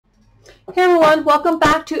Hey everyone, welcome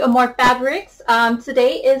back to AmourFabriQues.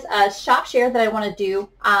 Today is a shop share that I want to do.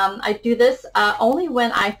 I do this only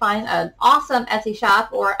when I find an awesome Etsy shop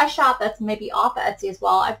or a shop that's maybe off of Etsy as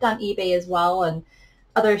well. I've done eBay as well and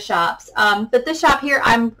other shops. But this shop here,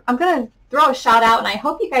 I'm going to throw a shout out, and I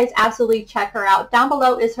hope you guys absolutely check her out. Down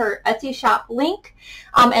below is her Etsy shop link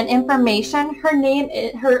and information. Her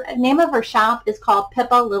name of her shop is called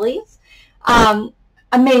Pippalilys.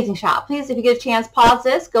 Amazing shop. Please, if you get a chance, pause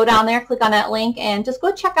this, go down there, click on that link, and just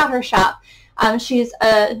go check out her shop. She's,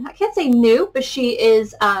 I can't say new, but she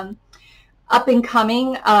is up and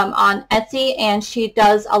coming on Etsy, and she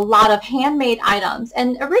does a lot of handmade items.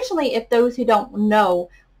 And originally, if those who don't know,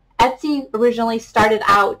 Etsy originally started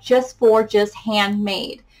out just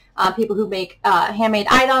handmade. People who make handmade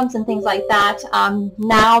items and things like that.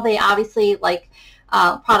 Now they obviously like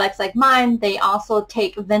products like mine. They also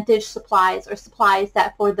take vintage supplies or supplies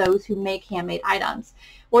that for those who make handmade items.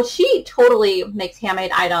 Well, she totally makes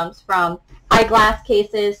handmade items, from eyeglass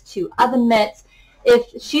cases to oven mitts.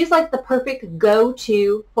 She's like the perfect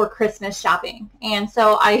go-to for Christmas shopping. And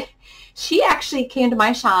so she actually came to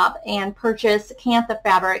my shop and purchased Kantha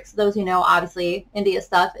fabrics. Those who know, obviously, India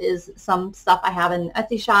stuff is some stuff I have in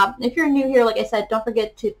Etsy shop. If you're new here, like I said, don't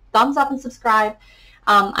forget to thumbs up and subscribe.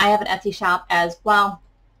 I have an Etsy shop as well.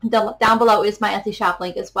 Down below is my Etsy shop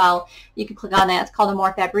link as well. You can click on that. It's called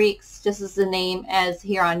AmourFabriQues, just as the name as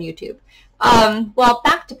here on YouTube. Well,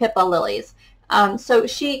 back to Pippalilys. So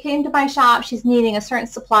she came to my shop. She's needing a certain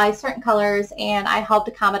supply, certain colors, and I helped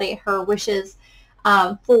accommodate her wishes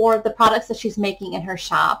for the products that she's making in her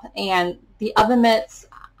shop. And the oven mitts,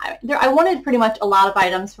 I wanted pretty much a lot of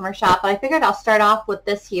items from her shop, but I figured I'll start off with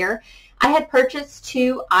this here. I had purchased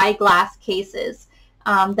 2 eyeglass cases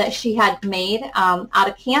that she had made out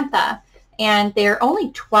of Kantha, and they're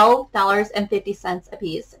only $12.50 a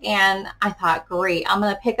piece. And I thought, great, I'm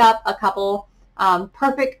going to pick up a couple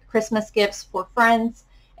perfect Christmas gifts for friends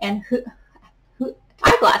and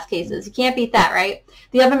eyeglass cases. You can't beat that, right?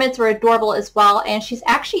 The oven mitts were adorable as well, and she's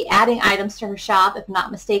actually adding items to her shop, if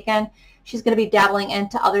not mistaken. She's going to be dabbling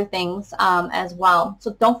into other things as well.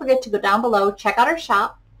 So don't forget to go down below, check out her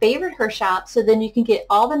shop, favorite her shop, so then you can get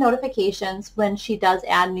all the notifications when she does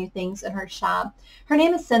add new things in her shop. Her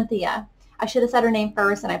name is Cynthia. I should have said her name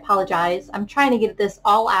first, and I apologize. I'm trying to get this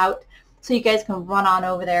all out so you guys can run on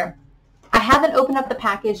over there. I haven't opened up the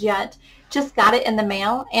package yet. Just got it in the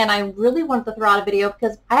mail, and I really wanted to throw out a video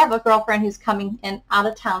because I have a girlfriend who's coming in out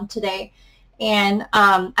of town today, and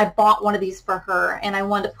I bought one of these for her, and I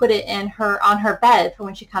wanted to put it on her bed for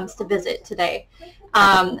when she comes to visit today.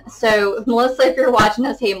 So Melissa, if you're watching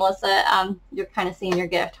this, hey Melissa, you're kind of seeing your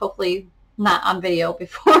gift. Hopefully not on video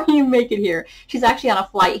before you make it here. She's actually on a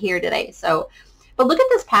flight here today. So, but look at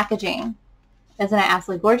this packaging. Isn't it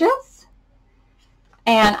absolutely gorgeous?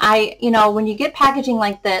 And when you get packaging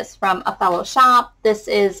like this from a fellow shop, this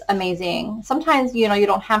is amazing. Sometimes, you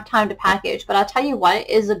don't have time to package, but I'll tell you what, it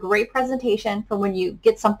is a great presentation for when you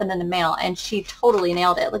get something in the mail, and she totally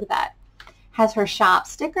nailed it. Look at that. Has her shop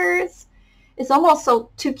stickers. It's almost so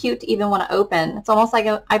too cute to even want to open. It's almost like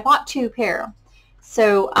I bought 2 pair.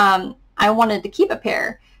 So I wanted to keep a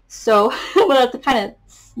pair. So I'm going to have to kind of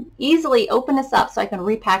easily open this up so I can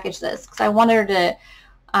repackage this, because I wanted her to,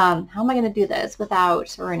 how am I going to do this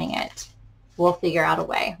without ruining it? We'll figure out a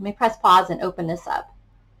way. Let me press pause and open this up.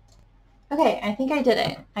 Okay, I think I did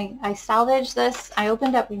it. I salvaged this. I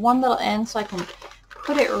opened up one little end so I can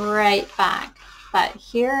put it right back. But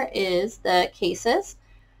here is the cases.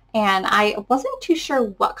 And I wasn't too sure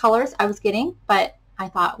what colors I was getting, but I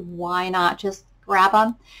thought, why not just grab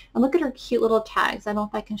them? And look at her cute little tags. I don't know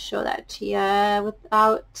if I can show that to you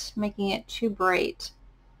without making it too bright.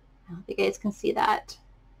 I don't know if you guys can see that.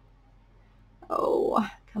 Oh,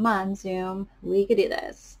 come on, Zoom. We could do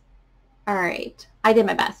this. All right. I did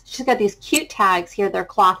my best. She's got these cute tags here. They're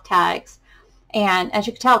cloth tags. And as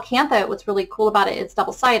you can tell, Kantha, what's really cool about it, it's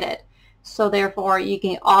double-sided. So therefore, you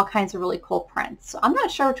can get all kinds of really cool prints. So I'm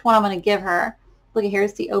not sure which one I'm going to give her. Look at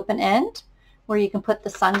here's the open end where you can put the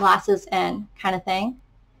sunglasses in, kind of thing.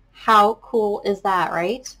 How cool is that,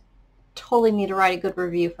 right? Totally need to write a good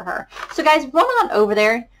review for her. So guys, run on over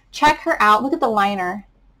there. Check her out. Look at the liner.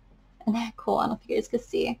 Isn't that cool? I don't know if you guys can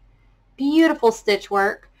see. Beautiful stitch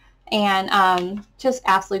work. And just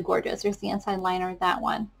absolutely gorgeous. There's the inside liner of that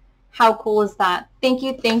one. How cool is that? Thank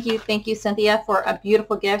you, Cynthia, for a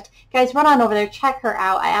beautiful gift. Guys, run on over there. Check her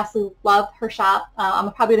out. I absolutely love her shop. I'm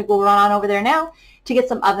probably going to go run on over there now to get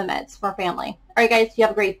some oven mitts for family. All right, guys, you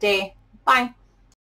have a great day. Bye.